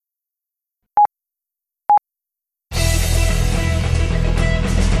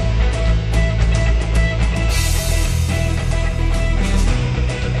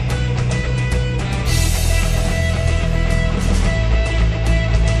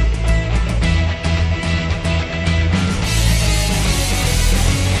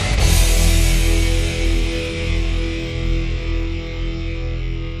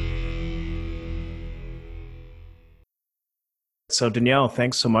So Danielle,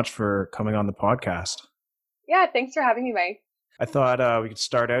 thanks so much for coming on the podcast. Yeah, thanks for having me, Mike. I thought we could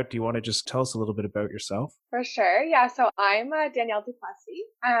start out. Do you want to just tell us a little bit about yourself? For sure. Yeah, so I'm Danielle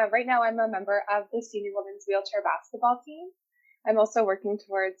Duplessis. Right now, I'm a member of the senior women's wheelchair basketball team. I'm also working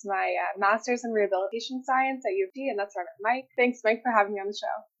towards my master's in rehabilitation science at U of T, and that's where I'm at, Mike. Thanks, Mike, for having me on the show.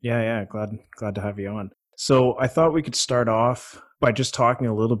 Yeah, glad to have you on. So I thought we could start off by just talking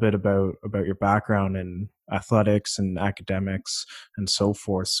a little bit about your background in athletics and academics and so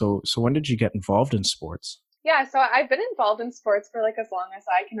forth. So when did you get involved in sports? Yeah, so I've been involved in sports for like as long as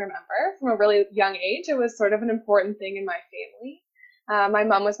I can remember. From a really young age, it was sort of an important thing in my family. My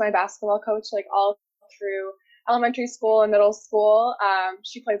mom was my basketball coach, like all through elementary school and middle school.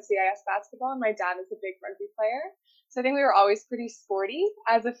 She played CIS basketball, and my dad is a big rugby player. So I think we were always pretty sporty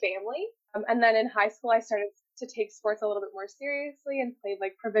as a family. And then in high school, I started to take sports a little bit more seriously and played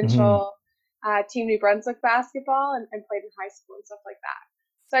like Hmm. provincial Team New Brunswick basketball and played in high school and stuff like that.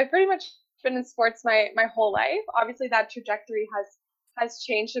 So I pretty much been in sports my whole life. Obviously, that trajectory has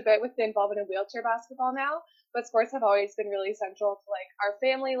changed a bit with the involvement in wheelchair basketball now, but sports have always been really central to like our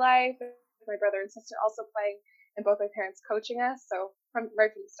family life. My brother and sister also playing, and both my parents coaching us. So from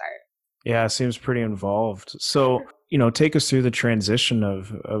right from the start. Yeah, it seems pretty involved. So, take us through the transition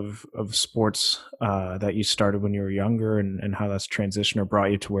of sports that you started when you were younger and how that's transitioned or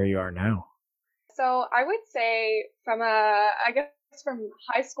brought you to where you are now. So I would say I guess from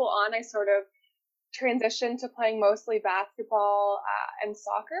high school on, I sort of transitioned to playing mostly basketball and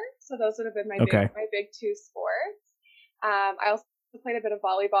soccer. So those would have been Okay. my big two sports. I also played a bit of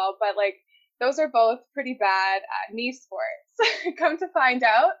volleyball, but like those are both pretty bad knee sports. Come to find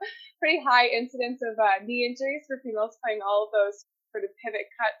out, pretty high incidence of knee injuries for females playing all of those sort of pivot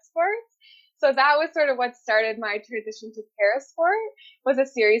cut sports. So that was sort of what started my transition to parasport was a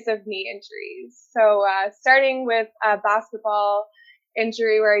series of knee injuries. So starting with basketball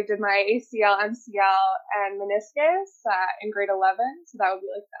injury where I did my ACL, MCL, and meniscus in grade 11. So that would be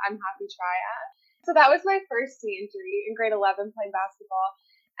like the unhappy triad. So that was my first knee injury in grade 11 playing basketball.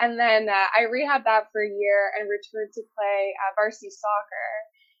 And then I rehabbed that for a year and returned to play varsity soccer.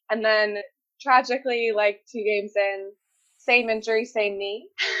 And then tragically, like 2 games in, same injury, same knee.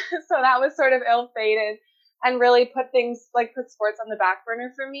 So that was sort of ill fated and really put sports on the back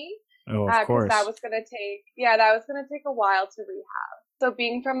burner for me Oh, of because course. that was going to take a while to rehab. So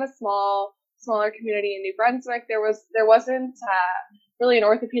being from a smaller community in New Brunswick, there wasn't really an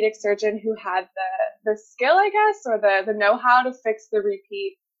orthopedic surgeon who had the skill, I guess, or the know how to fix the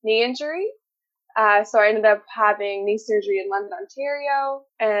repeat knee injury. So I ended up having knee surgery in London, Ontario,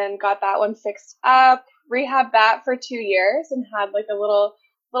 and got that one fixed up. Rehabbed that for 2 years and had like a little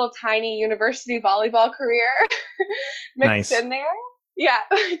tiny university volleyball career mixed Nice. in there. Yeah,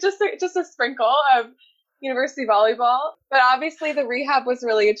 just a sprinkle of university volleyball. But obviously the rehab was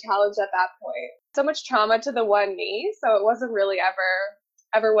really a challenge at that point. So much trauma to the one knee, so it wasn't really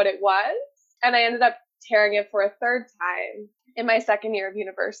ever what it was. And I ended up tearing it for a third time in my second year of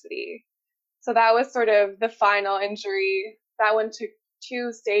university. So that was sort of the final injury. That one took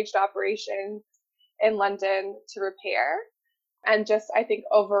 2 staged operations in London to repair. And just, I think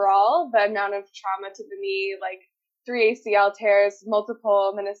overall, the amount of trauma to the knee, like 3 ACL tears,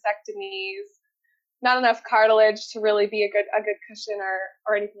 multiple meniscectomies, not enough cartilage to really be a good cushion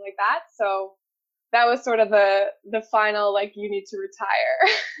or anything like that. So that was sort of the final like you need to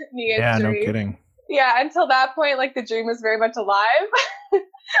retire knee Yeah, no injury. kidding. Yeah, until that point, like the dream was very much alive.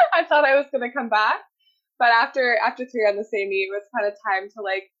 I thought I was gonna come back, but after 3 on the same knee, it was kind of time to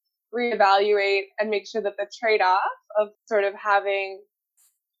like reevaluate and make sure that the trade off of sort of having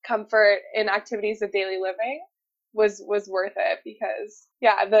comfort in activities of daily living was worth it because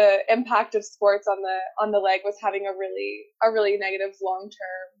yeah, the impact of sports on the leg was having a really negative long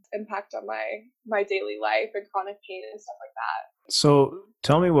term impact on my daily life and chronic pain and stuff like that. So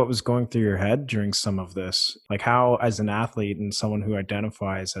tell me what was going through your head during some of this. Like how, as an athlete and someone who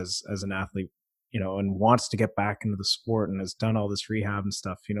identifies as an athlete, and wants to get back into the sport and has done all this rehab and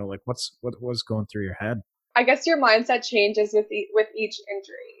stuff, like what was going through your head? I guess your mindset changes with each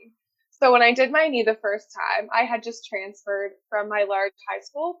injury. So when I did my knee the first time, I had just transferred from my large high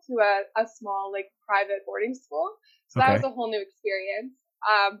school to a small like private boarding school. So that was Okay. a whole new experience.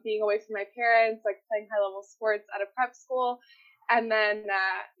 Being away from my parents, like playing high level sports at a prep school, and then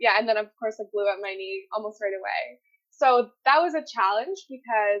of course I blew up my knee almost right away. So that was a challenge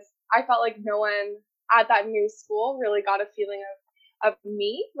because I felt like no one at that new school really got a feeling of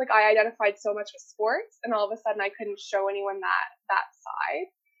me. Like I identified so much with sports and all of a sudden I couldn't show anyone that side.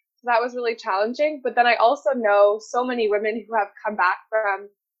 So that was really challenging. But then I also know so many women who have come back from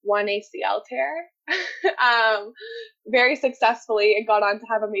one ACL tear very successfully and got on to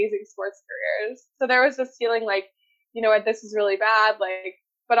have amazing sports careers. So there was this feeling like, you know what, this is really bad, like,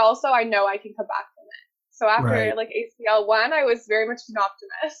 but also I know I can come back from it. So after Right. like ACL one, I was very much an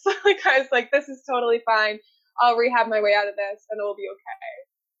optimist. Like I was like, this is totally fine. I'll rehab my way out of this and it'll be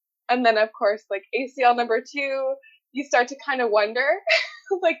okay. And then of course, like ACL number two, you start to kind of wonder,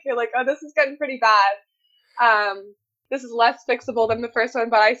 like you're like, oh, this is getting pretty bad. This is less fixable than the first one,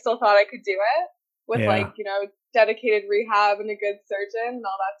 but I still thought I could do it with Yeah. like, you know, dedicated rehab and a good surgeon and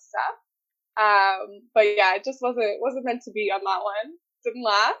all that stuff. But yeah, it just wasn't meant to be on that one. Didn't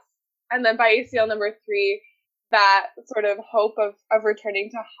last. And then by ACL number three, that sort of hope of returning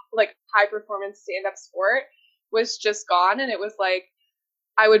to like high performance stand up sport was just gone. And it was like,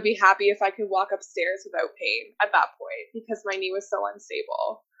 I would be happy if I could walk upstairs without pain at that point because my knee was so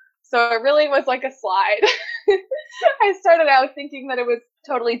unstable. So it really was like a slide. I started out thinking that it was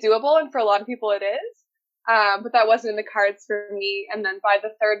totally doable, and for a lot of people it is. But that wasn't in the cards for me. And then by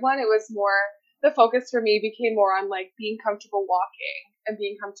the third one, it was more the focus for me became more on like being comfortable walking and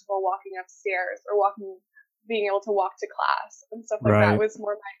being comfortable walking upstairs or being able to walk to class and stuff like that Right. was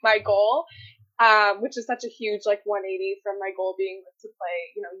more my goal. Which is such a huge like 180 from my goal being to play,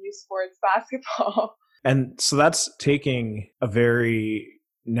 you know, youth sports basketball. And so that's taking a very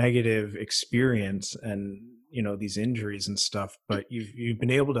negative experience and, you know, these injuries and stuff, but you've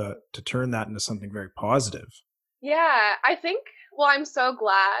been able to turn that into something very positive. Yeah, I think, well, I'm so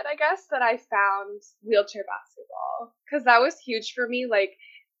glad, I guess, that I found wheelchair basketball because that was huge for me. Like,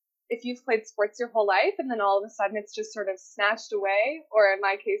 if you've played sports your whole life and then all of a sudden it's just sort of snatched away, or in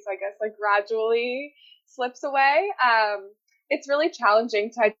my case, I guess, like gradually slips away, it's really challenging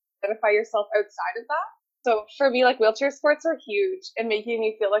to identify yourself outside of that. So for me, like wheelchair sports are huge in making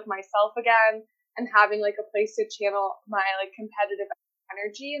me feel like myself again and having like a place to channel my like competitive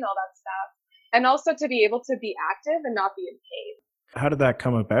energy and all that stuff. And also to be able to be active and not be in pain. How did that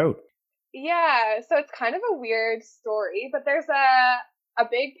come about? Yeah, so it's kind of a weird story, but there's a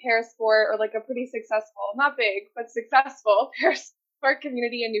big parasport or like a pretty successful, not big, but successful parasport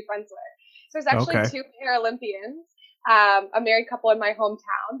community in New Brunswick. So there's actually Okay. two Paralympians, a married couple in my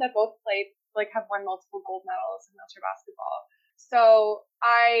hometown that both played, like have won multiple gold medals in wheelchair basketball. So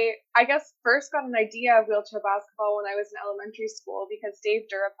I guess first got an idea of wheelchair basketball when I was in elementary school because Dave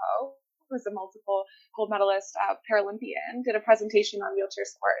Durapo, who's a multiple gold medalist Paralympian, did a presentation on wheelchair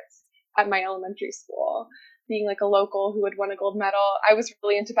sports at my elementary school. Being like a local who had won a gold medal, I was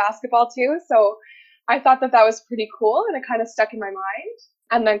really into basketball too. So I thought that that was pretty cool and it kind of stuck in my mind.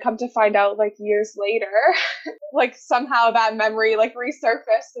 And then come to find out like years later, like somehow that memory like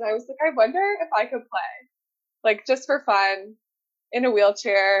resurfaced and I was like, I wonder if I could play like just for fun in a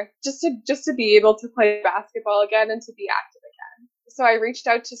wheelchair, just to be able to play basketball again and to be active again. So I reached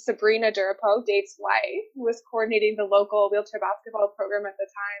out to Sabrina Durapo, Dave's wife, who was coordinating the local wheelchair basketball program at the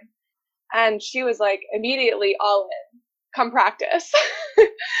time. And she was like immediately all in. Come practice.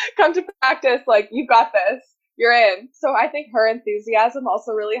 Come to practice. Like, you got this. You're in. So I think her enthusiasm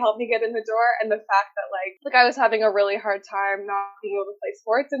also really helped me get in the door. And the fact that like I was having a really hard time not being able to play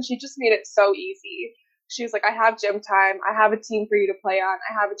sports and she just made it so easy. She was like, I have gym time. I have a team for you to play on.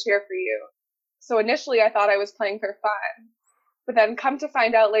 I have a chair for you. So initially I thought I was playing for fun. But then come to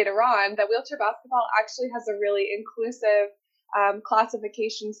find out later on that wheelchair basketball actually has a really inclusive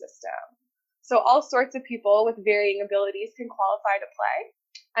classification system. So all sorts of people with varying abilities can qualify to play.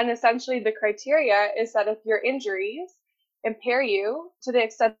 And essentially the criteria is that if your injuries impair you to the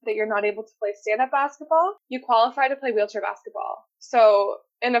extent that you're not able to play stand-up basketball, you qualify to play wheelchair basketball. So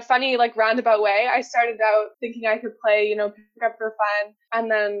in a funny, like roundabout way, I started out thinking I could play, you know, pick up for fun.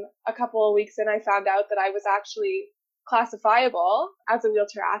 And then a couple of weeks in, I found out that I was actually classifiable as a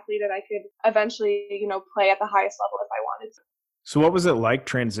wheelchair athlete and I could eventually, you know, play at the highest level if I wanted to. So what was it like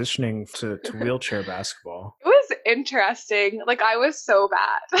transitioning to wheelchair basketball? It was interesting. Like I was so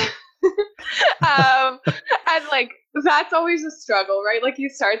bad. And like that's always a struggle, right? Like you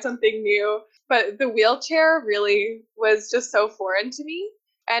start something new, but the wheelchair really was just so foreign to me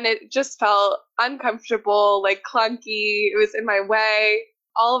and it just felt uncomfortable, like clunky. It was in my way.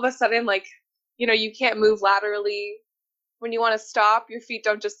 All of a sudden, like, you know, you can't move laterally. When you want to stop, your feet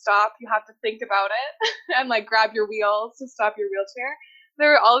don't just stop. You have to think about it and like grab your wheels to stop your wheelchair.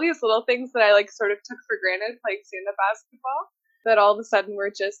 There were all these little things that I like sort of took for granted playing stand-up basketball that all of a sudden were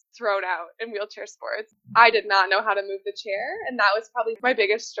just thrown out in wheelchair sports. I did not know how to move the chair, and that was probably my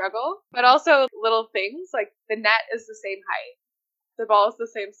biggest struggle. But also little things like the net is the same height, the ball is the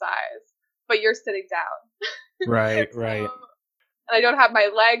same size, but you're sitting down. Right, So, right. and I don't have my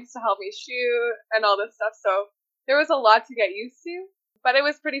legs to help me shoot and all this stuff. So there was a lot to get used to. But it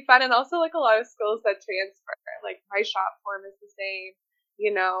was pretty fun, and also like a lot of skills that transfer. Like my shot form is the same,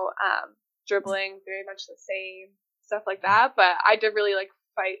 you know, dribbling very much the same, stuff like that. But I did really like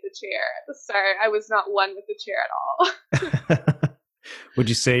fight the chair at the start. I was not one with the chair at all. Would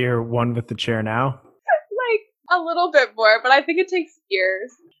you say you're one with the chair now? Like a little bit more, but I think it takes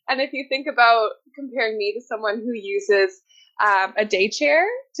years. And if you think about comparing me to someone who uses a day chair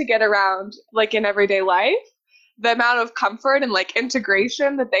to get around like in everyday life, the amount of comfort and like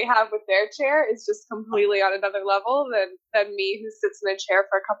integration that they have with their chair is just completely on another level than me who sits in a chair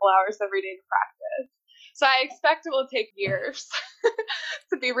for a couple hours every day to practice. So I expect it will take years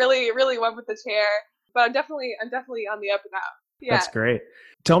to be really, really one with the chair. But I'm definitely on the up and up. Yeah. That's great.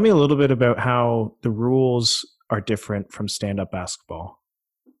 Tell me a little bit about how the rules are different from stand-up basketball.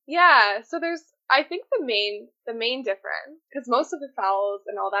 Yeah. So there's I think the main difference, because most of the fouls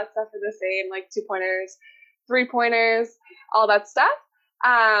and all that stuff are the same, like 2 pointers, 3 pointers, all that stuff.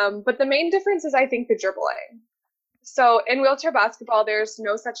 But the main difference is I think the dribbling. So in wheelchair basketball, there's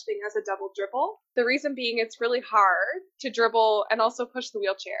no such thing as a double dribble. The reason being it's really hard to dribble and also push the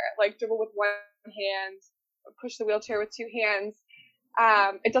wheelchair, like dribble with one hand, push the wheelchair with two hands.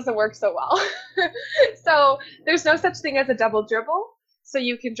 It doesn't work so well. So there's no such thing as a double dribble. So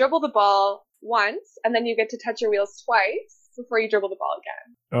you can dribble the ball once and then you get to touch your wheels twice before you dribble the ball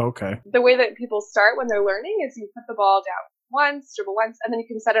again. Oh, okay. The way that people start when they're learning is you put the ball down once, dribble once, and then you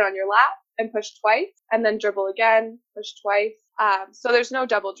can set it on your lap and push twice, and then dribble again, push twice. So there's no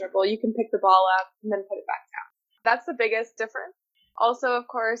double dribble. You can pick the ball up and then put it back down. That's the biggest difference. Also, of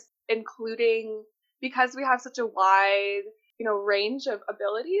course, including, because we have such a wide, range of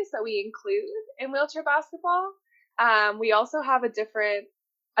abilities that we include in wheelchair basketball, we also have a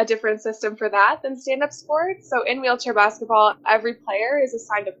different system for that than stand-up sports. So in wheelchair basketball, every player is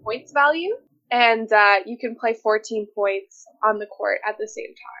assigned a points value, and you can play 14 points on the court at the same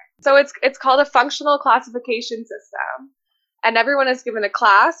time. So it's called a functional classification system, and everyone is given a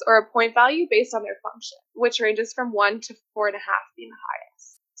class or a point value based on their function, which ranges from 1 to 4.5 being the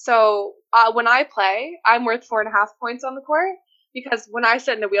highest. So when I play, I'm worth 4.5 points on the court, because when I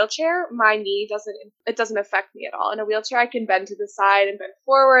sit in a wheelchair, my knee doesn't affect me at all. In a wheelchair, I can bend to the side and bend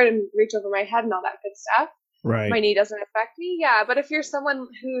forward and reach over my head and all that good stuff. Right. My knee doesn't affect me. Yeah, but if you're someone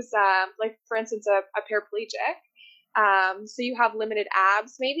who's like, for instance, a paraplegic, so you have limited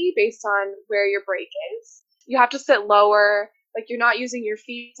abs maybe based on where your break is. You have to sit lower. Like, you're not using your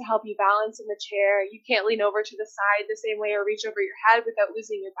feet to help you balance in the chair. You can't lean over to the side the same way or reach over your head without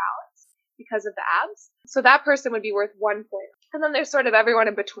losing your balance because of the abs. So that person would be worth 1 point. And then there's sort of everyone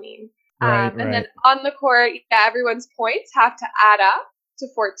in between. Right, and then on the court, everyone's points have to add up to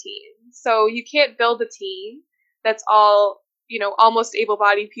 14. So you can't build a team that's all, almost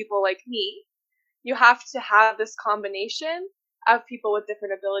able-bodied people like me. You have to have this combination of people with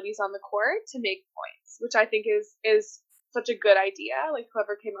different abilities on the court to make points, which I think is such a good idea. Like,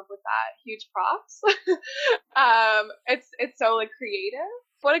 whoever came up with that, huge props. It's so like creative.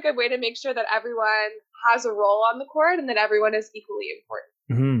 What a good way to make sure that everyone has a role on the court and that everyone is equally important.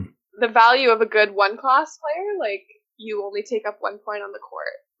 Mm-hmm. The value of a good one-class player, like, you only take up 1 point on the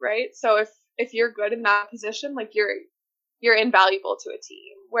court, right? So if you're good in that position, like, you're invaluable to a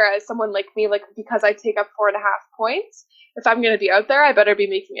team. Whereas someone like me, like, because I take up 4.5 points, if I'm going to be out there, I better be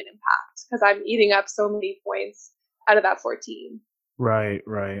making an impact because I'm eating up so many points out of that 14. Right.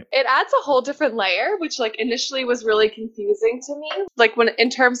 It adds a whole different layer, which like initially was really confusing to me. Like, when in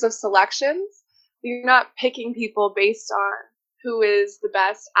terms of selections, you're not picking people based on who is the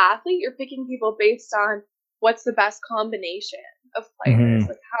best athlete. You're picking people based on what's the best combination of players. Mm-hmm.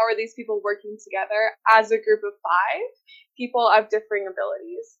 Like, how are these people working together as a group of 5 people of differing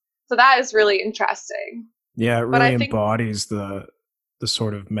abilities? So that is really interesting. Yeah, it really embodies the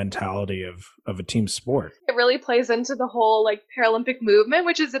sort of mentality of a team sport. It really plays into the whole like Paralympic movement,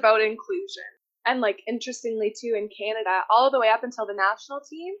 which is about inclusion. And like, interestingly too, in Canada, all the way up until the national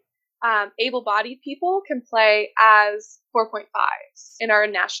team, able-bodied people can play as 4.5s in our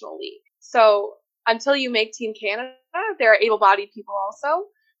national league. So until you make Team Canada, there are able-bodied people also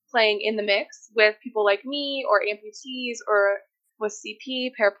playing in the mix with people like me or amputees or with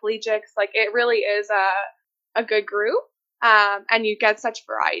CP, paraplegics. Like, it really is a good group. And you get such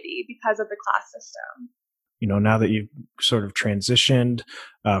variety because of the class system. Now that you've sort of transitioned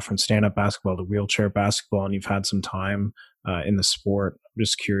from stand-up basketball to wheelchair basketball and you've had some time in the sport, I'm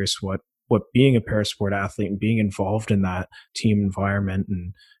just curious what being a ParaSport athlete and being involved in that team environment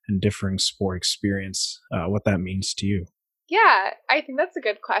and differing sport experience, what that means to you. Yeah, I think that's a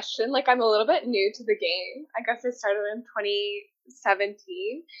good question. Like, I'm a little bit new to the game. I guess I started in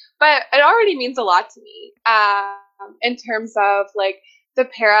 2017, but it already means a lot to me. in terms of like the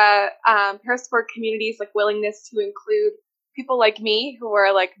parasport community's like willingness to include people like me who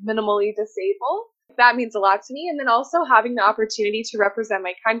are like minimally disabled. That means a lot to me. And then also having the opportunity to represent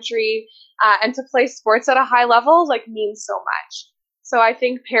my country and to play sports at a high level like means so much. So I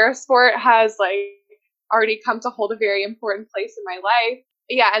think parasport has like already come to hold a very important place in my life.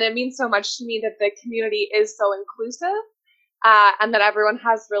 Yeah, and it means so much to me that the community is so inclusive and that everyone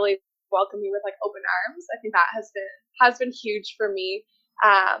has really welcomed me with like open arms. I think that has been huge for me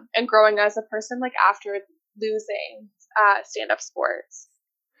and growing as a person like after losing stand up sports.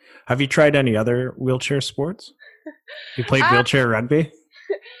 Have you tried any other wheelchair sports? You played Uh, wheelchair rugby?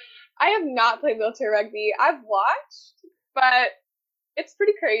 I have not played wheelchair rugby. I've watched, but it's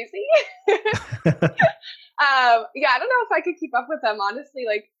pretty crazy. Yeah, I don't know if I could keep up with them. Honestly,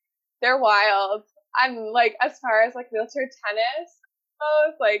 like they're wild. I'm like as far as like wheelchair tennis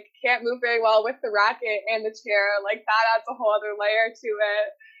goes, like can't move very well with the racket and the chair. Like that adds a whole other layer to it.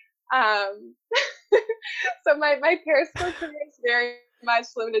 Um, so my parasport career is very much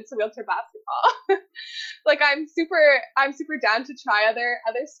limited to wheelchair basketball. Like I'm super down to try other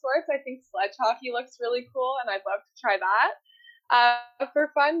sports. I think sledge hockey looks really cool, and I'd love to try that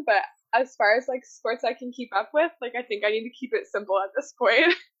for fun. But as far as like sports I can keep up with, like I think I need to keep it simple at this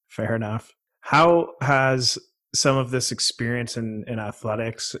point. Fair enough. How has some of this experience in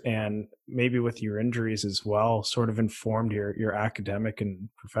athletics and maybe with your injuries as well sort of informed your academic and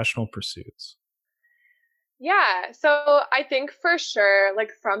professional pursuits? Yeah, so I think for sure, like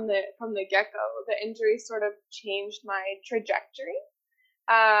from the get go, the injury sort of changed my trajectory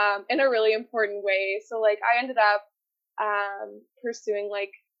in a really important way. So like I ended up pursuing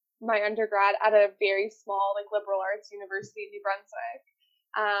like my undergrad at a very small like liberal arts university in New Brunswick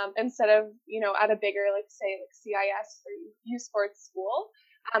instead of at a bigger like say like CIS or U Sports school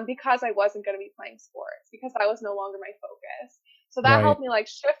because I wasn't going to be playing sports because that was no longer my focus. So that Right. helped me like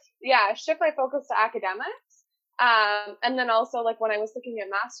shift my focus to academics. And then also like when I was looking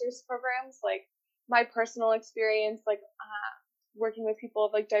at master's programs, like my personal experience, like working with people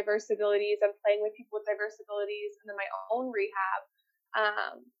of like diverse abilities and playing with people with diverse abilities, and then my own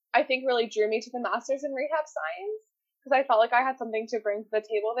rehab, I think really drew me to the master's in rehab science because I felt like I had something to bring to the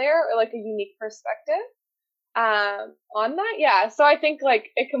table there or like a unique perspective on that. Yeah, so I think like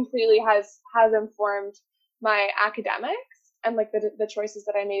it completely has informed my academics and like the choices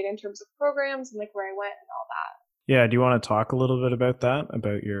that I made in terms of programs and like where I went and all that. Yeah. Do you want to talk a little bit about that,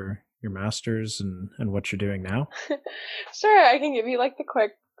 about your masters and what you're doing now? Sure, I can give you like the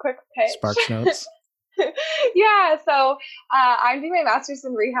quick Sparks pitch. notes. Yeah, so I'm doing my master's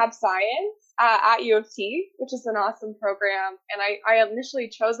in rehab science at U of T, which is an awesome program. And I initially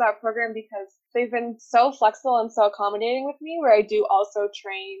chose that program because they've been so flexible and so accommodating with me, where I do also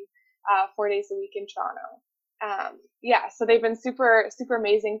train 4 days a week in Toronto. Yeah, so they've been super, super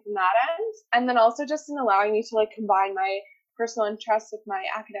amazing from that end. And then also just in allowing me to like combine my personal interests with my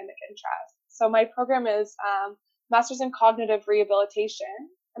academic interests. So my program is Master's in Cognitive Rehabilitation,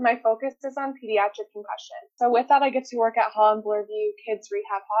 and my focus is on pediatric concussion. So with that, I get to work at Holland Bloorview Kids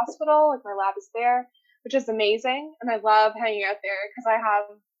Rehab Hospital. Like my lab is there, which is amazing, and I love hanging out there because I have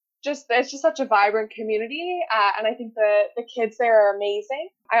it's just such a vibrant community, and I think the kids there are amazing.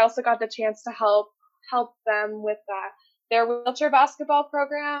 I also got the chance to help them with their wheelchair basketball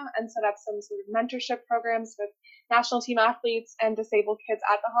program and set up some sort of mentorship programs with national team athletes and disabled kids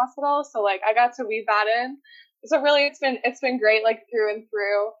at the hospital. So like I got to weave that in. So really it's been great like through and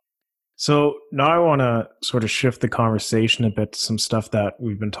through. So now I want to sort of shift the conversation a bit to some stuff that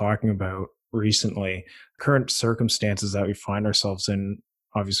we've been talking about recently, current circumstances that we find ourselves in,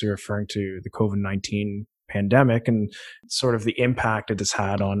 obviously referring to the COVID-19 pandemic and sort of the impact it has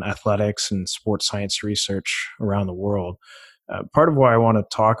had on athletics and sports science research around the world. Part of why I want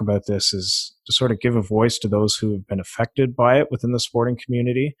to talk about this is to sort of give a voice to those who have been affected by it within the sporting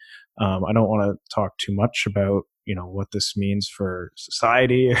community. I don't want to talk too much about what this means for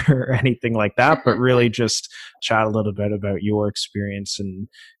society or anything like that, but really just chat a little bit about your experience and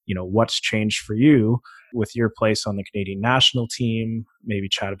what's changed for you with your place on the Canadian national team. Maybe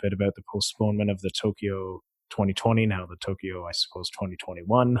chat a bit about the postponement of the Tokyo 2020, now the Tokyo, I suppose,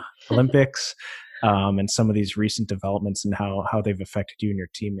 2021 Olympics. And some of these recent developments and how they've affected you and your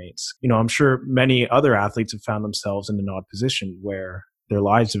teammates. I'm sure many other athletes have found themselves in an odd position where their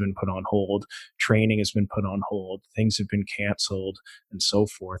lives have been put on hold, training has been put on hold, things have been canceled, and so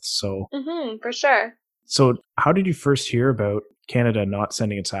forth. So, For sure. so how did you first hear about Canada not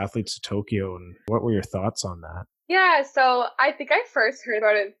sending its athletes to Tokyo, and what were your thoughts on that? Yeah, so I think I first heard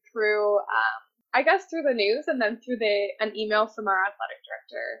about it through I guess through the news and then through the an email from our athletic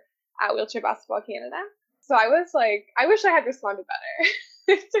director at Wheelchair Basketball Canada. So I was like, I wish I had responded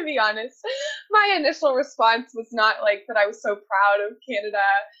better, to be honest. My initial response was not like that I was so proud of Canada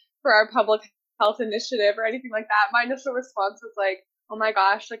for our public health initiative or anything like that. My initial response was like, oh my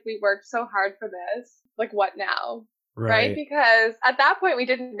gosh, like we worked so hard for this. Like what now? Right? Right. Because at that point we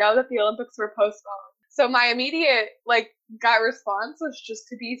didn't know that the Olympics were postponed. So my immediate like gut response was just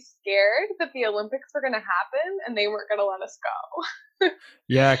to be scared that the Olympics were going to happen and they weren't going to let us go.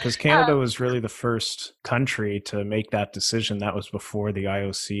 Yeah, because Canada um, was really the first country to make that decision. That was before the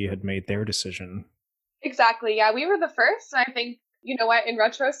IOC had made their decision. exactly. Yeah, we were the first. And I think, you know what, in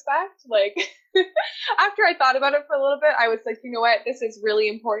retrospect, like after I thought about it for a little bit, I was like, you know what, this is really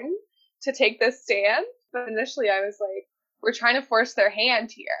important to take this stand. But initially I was like, we're trying to force their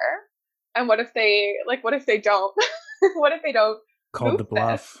hand here. And what if they don't? What if they don't Called move the this?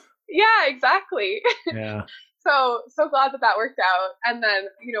 bluff. Yeah, exactly. Yeah. So glad that that worked out. And then,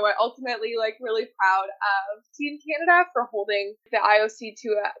 you know what, ultimately, like really proud of Team Canada for holding the IOC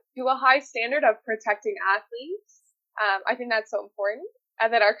to a high standard of protecting athletes. I think that's so important,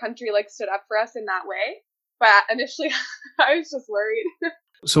 and that our country like stood up for us in that way. But initially, I was just worried.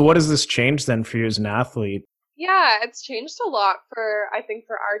 So what does this change then for you as an athlete? Yeah, it's changed a lot for, I think,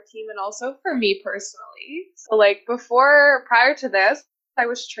 for our team and also for me personally. So, like, prior to this, I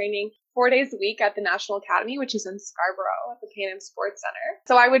was training 4 days a week at the National Academy, which is in Scarborough at the Pan Am Sports Center.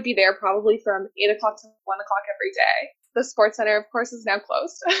 So, I would be there probably from 8 o'clock to 1 o'clock every day. The Sports Center, of course, is now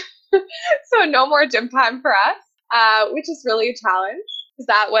closed. So, no more gym time for us, which is really a challenge because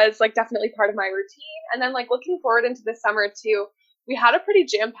that was like definitely part of my routine. And then, like, looking forward into the summer too, we had a pretty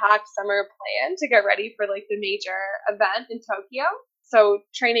jam-packed summer plan to get ready for like the major event in Tokyo. So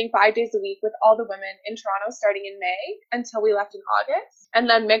training 5 days a week with all the women in Toronto starting in May until we left in August. And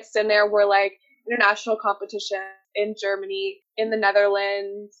then mixed in there were like international competitions in Germany, in the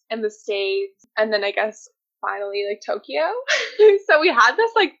Netherlands, in the States, and then I guess finally like Tokyo. So we had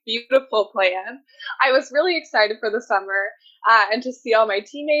this like beautiful plan. I was really excited for the summer and to see all my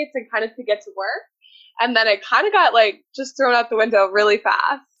teammates and kind of to get to work. And then it kind of got like just thrown out the window really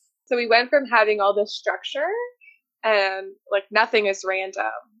fast. So we went from having all this structure and like nothing is random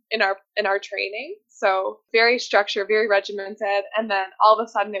in our training. So very structured, very regimented. And then all of a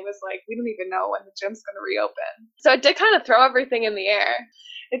sudden it was like, we don't even know when the gym's going to reopen. So it did kind of throw everything in the air.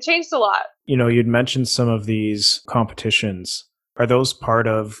 It changed a lot. You know, you'd mentioned some of these competitions. Are those part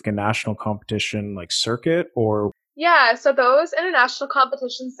of a national competition like circuit or? Yeah, so those international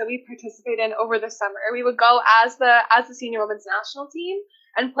competitions that we participate in over the summer, we would go as the senior women's national team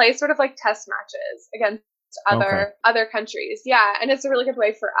and play sort of like test matches against Okay. other countries. Yeah, and it's a really good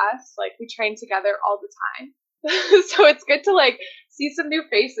way for us. Like we train together all the time. So it's good to like see some new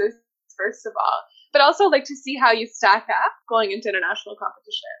faces first of all, but also like to see how you stack up going into international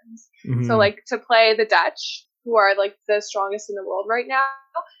competitions. So Hmm. like to play the Dutch, who are like the strongest in the world right now,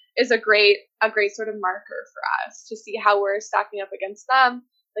 is a great sort of marker for us to see how we're stacking up against them.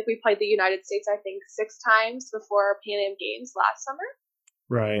 Like we played the United States, I think, 6 times before Pan Am Games last summer.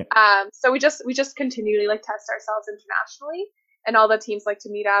 Right. So we just continually like test ourselves internationally, and all the teams like to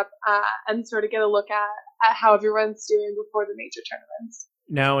meet up and sort of get a look at how everyone's doing before the major tournaments.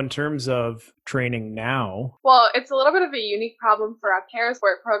 Now, in terms of training now, Well, it's a little bit of a unique problem for a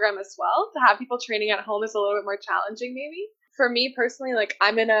ParaSport program as well. To have people training at home is a little bit more challenging, maybe. For me personally, like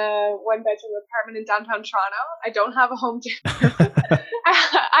I'm in a one-bedroom apartment in downtown Toronto. I don't have a home gym.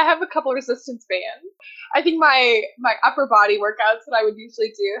 I have a couple resistance bands. I think my upper body workouts that I would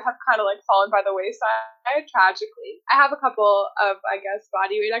usually do have kind of like fallen by the wayside tragically. I have a couple of I guess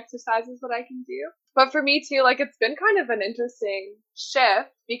body weight exercises that I can do. But for me too, like it's been kind of an interesting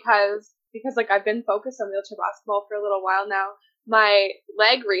shift because like I've been focused on wheelchair basketball for a little while now. My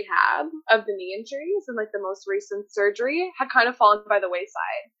leg rehab of the knee injuries and like the most recent surgery had kind of fallen by the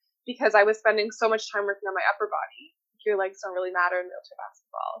wayside because I was spending so much time working on my upper body. Your legs don't really matter in wheelchair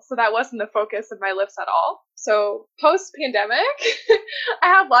basketball. So that wasn't the focus of my lifts at all. So post pandemic,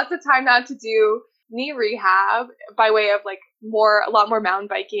 I have lots of time now to do knee rehab by way of like a lot more mountain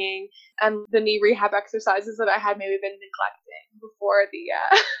biking and the knee rehab exercises that I had maybe been neglecting before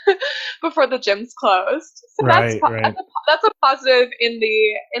the before the gyms closed. So right, right. that's a positive in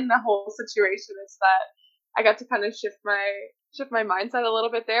the whole situation is that I got to kind of shift my mindset a little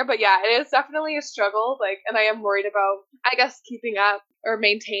bit there. But yeah, it is definitely a struggle. Like, and I am worried about, I guess, keeping up or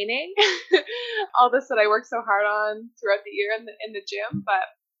maintaining all this that I worked so hard on throughout the year in the gym. But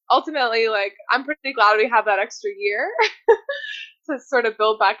ultimately, like, I'm pretty glad we have that extra year to sort of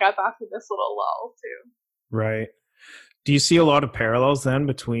build back up after this little lull too. Right. Do you see a lot of parallels then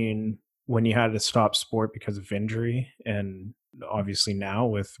between when you had to stop sport because of injury and obviously now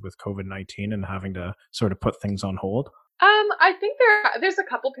with COVID-19 and having to sort of put things on hold? I think there's a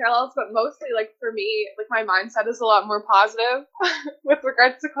couple parallels, but mostly like for me, like my mindset is a lot more positive with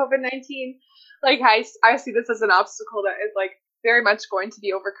regards to COVID-19. Like I see this as an obstacle that is like very much going to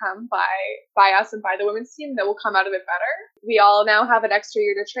be overcome by us and by the women's team that will come out of it better. We all now have an extra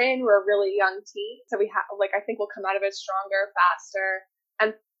year to train. We're a really young team. So we have like I think we'll come out of it stronger, faster,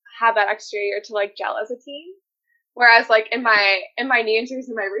 and have that extra year to like gel as a team. Whereas like in my knee injuries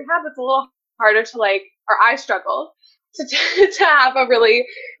in my rehab, it's a little harder to like or I struggle to to have a really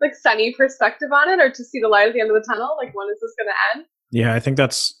like sunny perspective on it or to see the light at the end of the tunnel. Like when is this going to end? Yeah, I think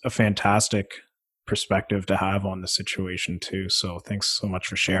that's a fantastic perspective to have on the situation too. So thanks so much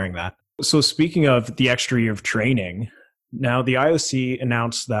for sharing that. So speaking of the extra year of training, now the IOC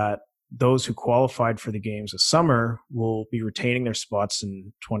announced that those who qualified for the games this summer will be retaining their spots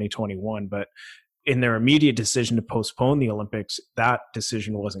in 2021, but in their immediate decision to postpone the Olympics, that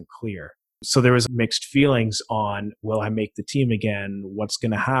decision wasn't clear. So there was mixed feelings on, will I make the team again? What's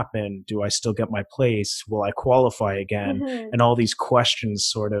going to happen? Do I still get my place? Will I qualify again? Mm-hmm. And all these questions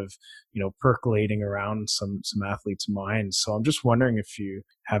sort of, percolating around some athletes' minds. So I'm just wondering if you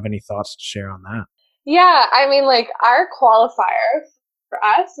have any thoughts to share on that. Yeah, I mean, like our qualifier for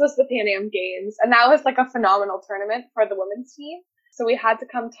us was the Pan Am Games, and that was like a phenomenal tournament for the women's team. So we had to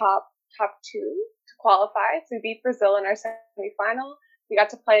come top two to qualify. So we beat Brazil in our semifinal. We got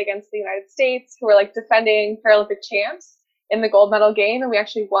to play against the United States, who were like defending Paralympic champs in the gold medal game, and we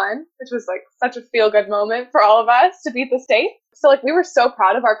actually won, which was like such a feel good moment for all of us to beat the States. So like we were so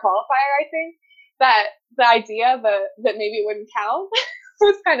proud of our qualifier. I think that the idea that maybe it wouldn't count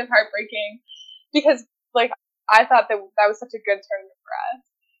was kind of heartbreaking because like I thought that was such a good tournament for us.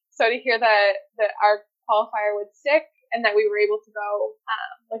 So to hear that our qualifier would stick and that we were able to go,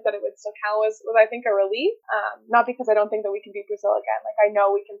 like that it would still count was I think a relief. Not because I don't think that we can beat Brazil again. Like I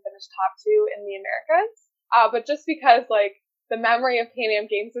know we can finish top two in the Americas, but just because like the memory of Pan Am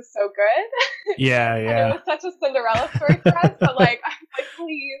Games is so good. Yeah, And it yeah. was such a Cinderella story for us, but like, I'm like,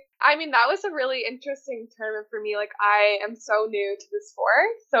 please. I mean, that was a really interesting tournament for me. Like, I am so new to the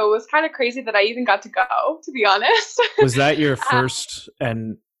sport, so it was kind of crazy that I even got to go, to be honest. Was that your uh, first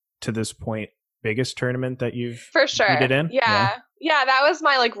and to this point biggest tournament that you've for sure. competed in? Yeah. Yeah, that was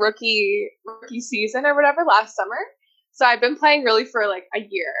my like rookie season or whatever last summer. So I've been playing really for like a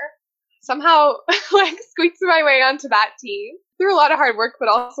year. Somehow, like, squeaked my way onto that team through a lot of hard work, but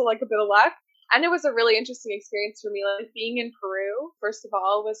also like a bit of luck. And it was a really interesting experience for me. Like being in Peru, first of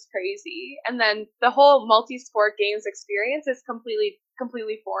all, was crazy. And then the whole multi-sport games experience is completely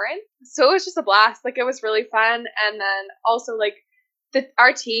foreign. So it was just a blast. Like it was really fun. And then also like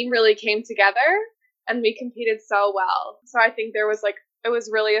our team really came together and we competed so well. So I think it was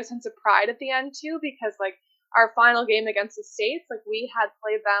really a sense of pride at the end too, because like our final game against the States, like we had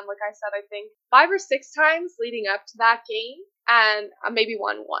played them, like I said, I think 5 or 6 times leading up to that game and maybe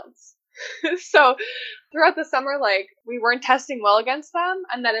won once. So throughout the summer, like we weren't testing well against them.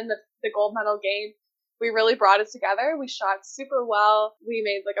 And then in the gold medal game, we really brought it together. We shot super well. We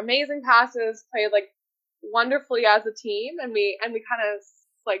made like amazing passes, played like wonderfully as a team. And we kind of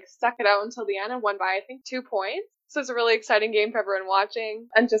like stuck it out until the end and won by, I think, 2 points. So it's a really exciting game for everyone watching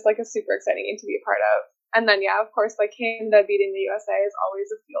and just like a super exciting game to be a part of. And then, yeah, of course, like Canada beating the USA is always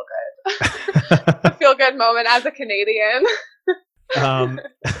a feel good, a feel good moment as a Canadian. um,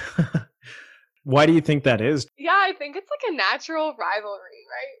 why do you think that is? Yeah, I think it's like a natural rivalry,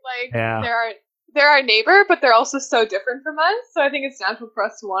 right? Like Yeah. they're our neighbor, but they're also so different from us. So I think it's natural for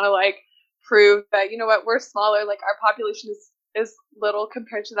us to want to like prove that, you know what, we're smaller. Like our population is little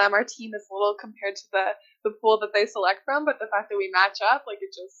compared to them. Our team is little compared to the pool that they select from. But the fact that we match up, like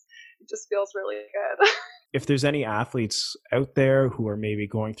it just feels really good. If there's any athletes out there who are maybe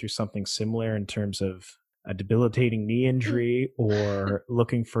going through something similar in terms of a debilitating knee injury or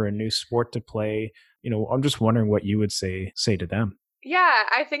looking for a new sport to play, I'm just wondering what you would say to them. Yeah,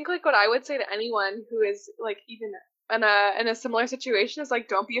 I think like what I would say to anyone who is like even in a similar situation is like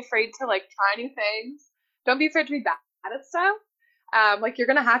don't be afraid to like try new things. Don't be afraid to be bad at stuff. Like you're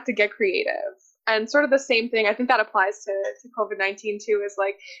gonna have to get creative. And sort of the same thing, I think that applies to COVID-19 too, is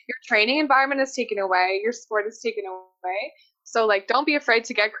like your training environment is taken away, your sport is taken away. So like don't be afraid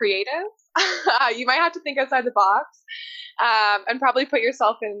to get creative. You might have to think outside the box and probably put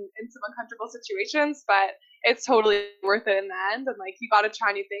yourself in some uncomfortable situations, but it's totally worth it in the end. And like you got to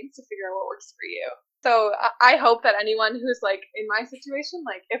try new things to figure out what works for you. So I hope that anyone who's like in my situation,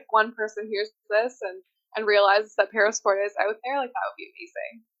 like if one person hears this and realizes that ParaSport is out there, like that would be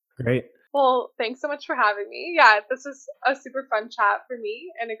amazing. Great. Well, thanks so much for having me. Yeah, this is a super fun chat for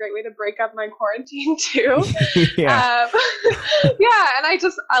me and a great way to break up my quarantine too. Yeah. Um, yeah, and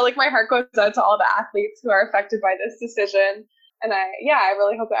I like my heart goes out to all the athletes who are affected by this decision. And I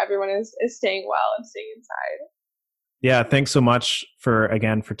really hope that everyone is staying well and staying inside. Yeah. Thanks so much for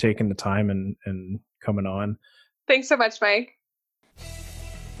taking the time and coming on. Thanks so much, Mike.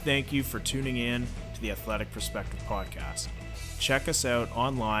 Thank you for tuning in to the Athletic Perspective Podcast. Check us out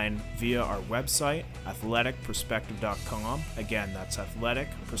online via our website, athleticperspective.com. Again, that's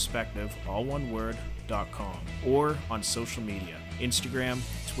athleticperspective, all one word, .com. Or on social media, Instagram,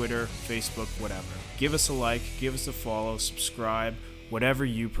 Twitter, Facebook, whatever. Give us a like, give us a follow, subscribe, whatever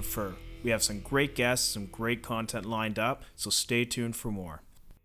you prefer. We have some great guests, some great content lined up, so stay tuned for more.